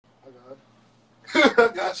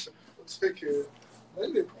got you. Take care.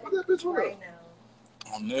 Maybe put that bitch on right there.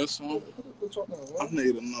 Now. On this one? Put that bitch on there, I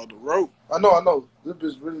need another rope. I know. This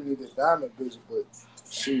bitch really need that diamond bitch, but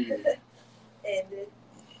shit. And it.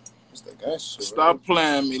 It's that gangster shit. Stop right?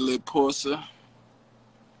 playing me, little pussy.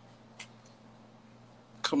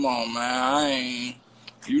 Come on, man. I ain't.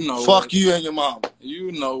 You know. Fuck what, you and your mama.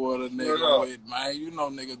 You know what a nigga with, man. You know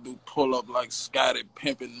nigga do pull up like Scotty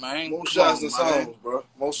pimping, man. More shots than songs, bro.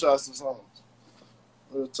 More shots than songs.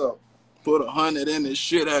 Real talk. Put 100 in this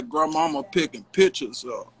shit at grandmama picking pictures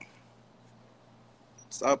up.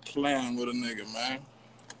 Stop playing with a nigga, man.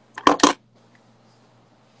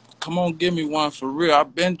 Come on, give me one for real.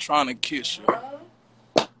 I've been trying to kiss you.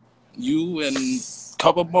 You and a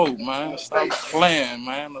couple more, man. Stop playing,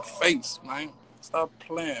 man. The face, man. Stop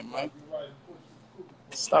playing, man.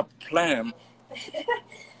 Stop playing.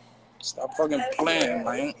 Stop fucking playing,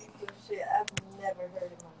 man. Shit I've never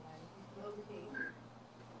heard in my life.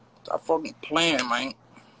 Stop fucking playing, man.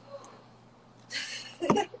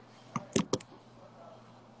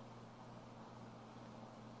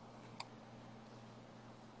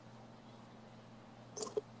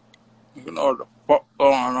 You know what the fuck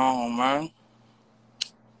going on, man.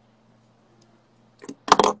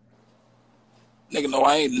 Nigga know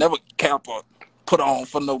I ain't never cap or put on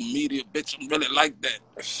for no media, bitch. I'm really like that.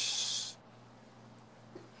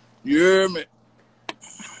 You hear me?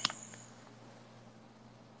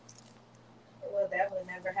 Well, that would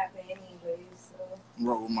never happen anyways, so.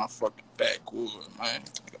 Roll my fucking backwood, man.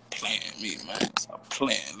 Nigga playing me, man. Stop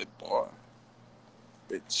playing, little boy.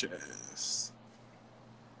 Bitch ass.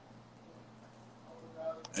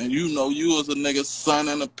 And you know you was a nigga's son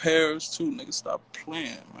in the Paris too. Nigga, stop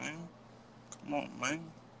playing, man. Come on, man.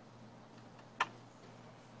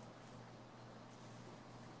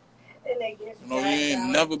 You know, you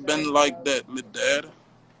ain't never been like that, little daddy.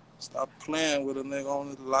 Stop playing with a nigga on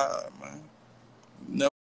his live, man. Never.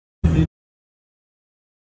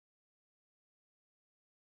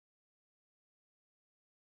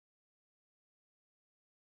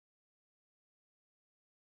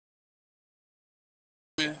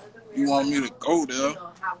 You want me to go there?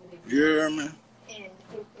 You hear me? And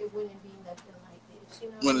it wouldn't be nothing like this, you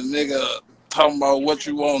know? When a nigga talking about what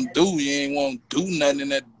you want to do, you ain't want to do nothing in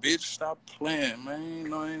that bitch. Stop playing, man. You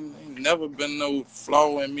know, ain't never been no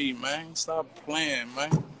flaw in me, man. Stop playing,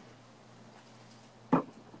 man.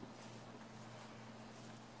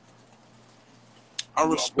 I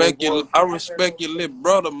respect your little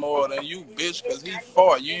brother more than you, bitch, cause he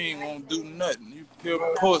fought. You ain't gonna do nothing. You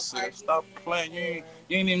pure pussy. Stop playing.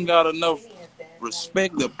 You ain't even got enough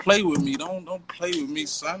respect to play with me. Don't play with me,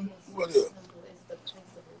 son. What is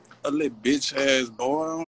a little bitch ass boy? I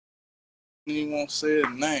don't even want to say his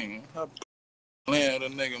name. Stop playing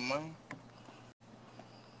with a nigga, man.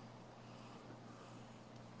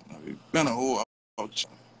 You been a whore out you.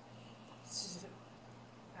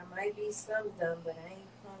 I might be some dumb, but I ain't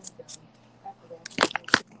some dumb. After that.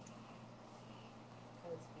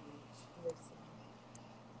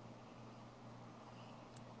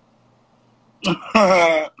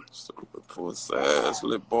 Stupid pussy ass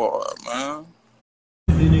little boy, man.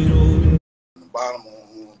 The bottom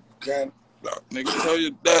on can nigga tell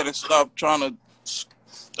your daddy stop trying to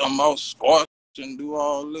I'm out squash and do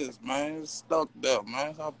all this, man. It's stuck there,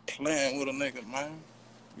 man. Stop playing with a nigga, man.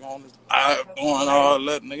 You on this live doing all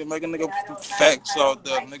that, nigga. Make a nigga facts out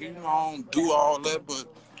there, nigga. You know I don't do all that, but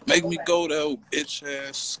make me go there, old bitch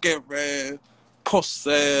ass, scary ass,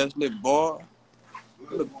 pussy ass little boy.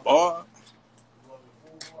 Little boy.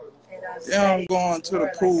 Yeah, I'm going to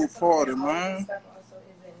the pool party, man.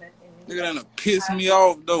 Nigga done piss me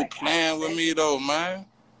off, though, playing with me, though, man.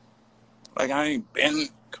 Like, I ain't been...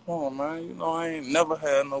 Come on, man. You know, I ain't never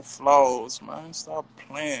had no flaws, man. Stop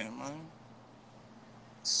playing, man.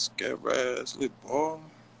 Scary ass little boy.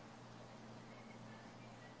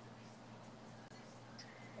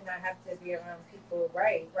 And I have to be around people,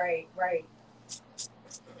 right.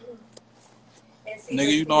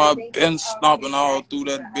 Nigga, you know I've been stomping all through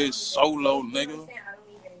that bitch solo, nigga.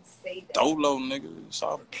 Dolo, nigga.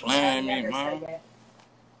 Stop playing me, man.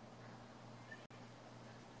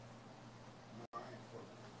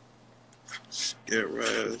 Scary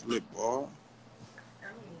ass little boy.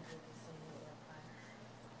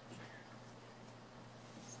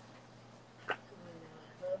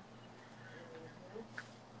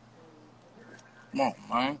 Come on,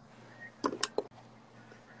 man.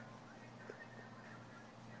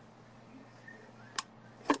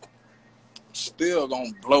 Still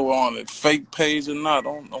gonna blow on it, fake page or not.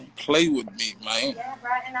 Don't play with me, man.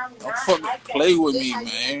 Don't fucking play with me,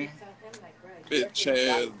 man. Bitch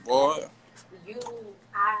ass boy.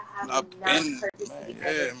 I've been, man,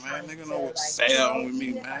 yeah, man. Nigga know what's sad with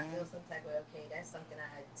me, man. I feel some type of, okay, that's something I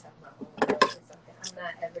had to tell my homegirl or something. I'm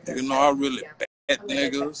not ever Nigga know I really bad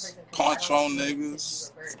niggas, punch on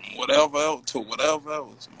niggas, from whatever else to whatever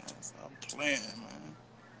else, man. Stop playing, man.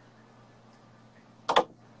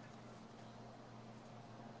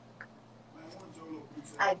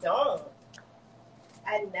 I don't.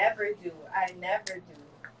 I never do.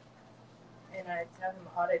 And I tell him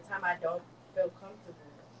all the time I don't feel comfortable.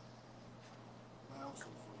 Man, I'm so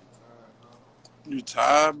fucking tired, bro. You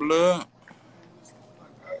tired, blood?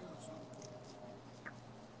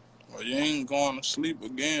 Well, you ain't going to sleep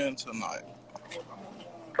again tonight.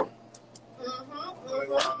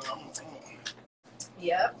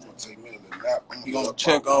 Yep. I'm gonna take me a little nap. You gonna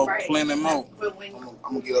check out plenty more.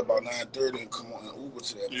 I'm gonna get up about 9:30 and come on and Uber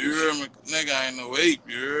to that. You hear me? Nigga ain't no ape,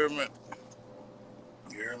 you hear me?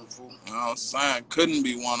 You hear me, fool? You know what I'm saying? Couldn't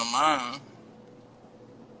be one of mine.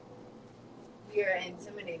 You're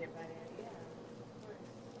intimidated by that,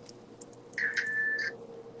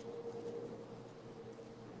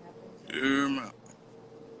 yeah. You hear me?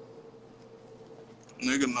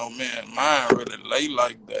 Nigga know me and mine really lay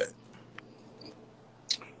like that.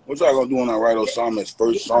 What y'all gonna do when I write Osama's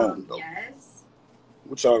first song, though? Yes.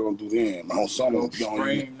 What y'all gonna do then? My Osama gonna be on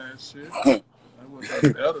you. Stream that shit. That's what they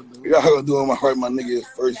better do. Y'all gonna do when I write my nigga his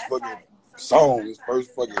first fucking song, his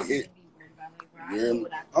first fucking hit. You hear me?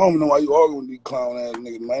 I don't even know why you arguing with these clown ass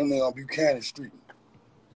niggas, man. They on Buchanan Street.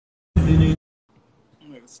 Nigga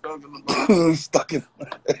stuck in the box. Stuck in.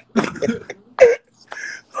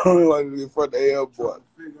 I don't like to get front the airport.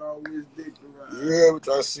 Figure out which dick to ride. You hear me?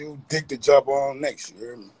 Try to see who dick to jump on next. You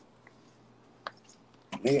hear me?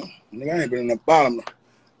 Nigga, I ain't been in the bottom.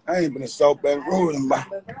 I ain't been in South Baton Rouge in about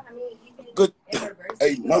good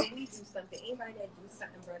 8 months.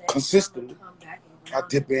 Consistently. I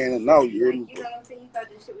dip in and out, you hear me?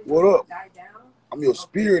 What up? I'm your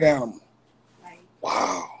spirit animal.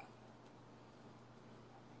 Wow.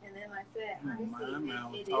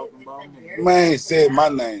 Man said my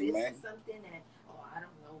name, man.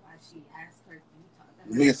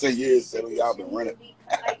 Nigga say yes, said y'all been running.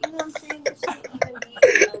 Like, you know what I'm saying? This shouldn't even be in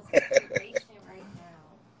consideration right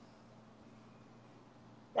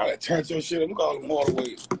now. I done turned your shit up. Look all them all the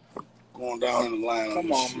way going down in the line.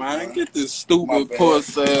 Come on, shit, man. Get this stupid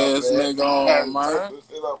puss ass nigga on, man. This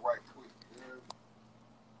shit up right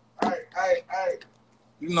quick. Hey.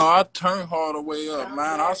 You know, I turned hard the way up,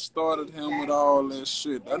 man. I started him with all this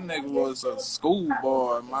shit. That nigga was a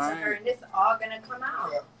schoolboy, man. This all gonna come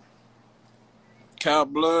out. Cow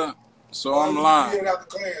blood. So I'm lying.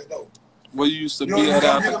 Where you used to be at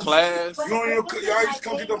after class? Y'all used to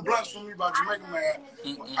come get them blunts from me by Jamaican man.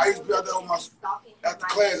 I used to be out there on my after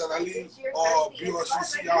class as I leave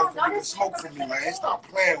BRCC. Y'all used to get the smoke from me, man. Stop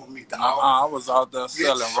playing with me, dog. I was out there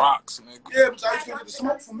selling rocks, nigga. Yeah, but I used to get the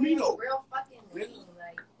smoke from me, though.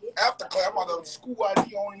 After class, I'm out there with school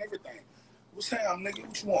ID on and everything. What's Sam, nigga?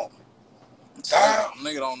 What you want?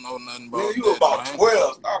 Nigga don't know nothing about nigga, you that, about man.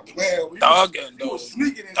 12. Stop playing with me. Thuggin' though. You was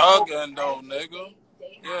sneaking in Thuggin' though, nigga.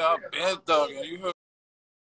 Yeah, I been thuggin'. You heard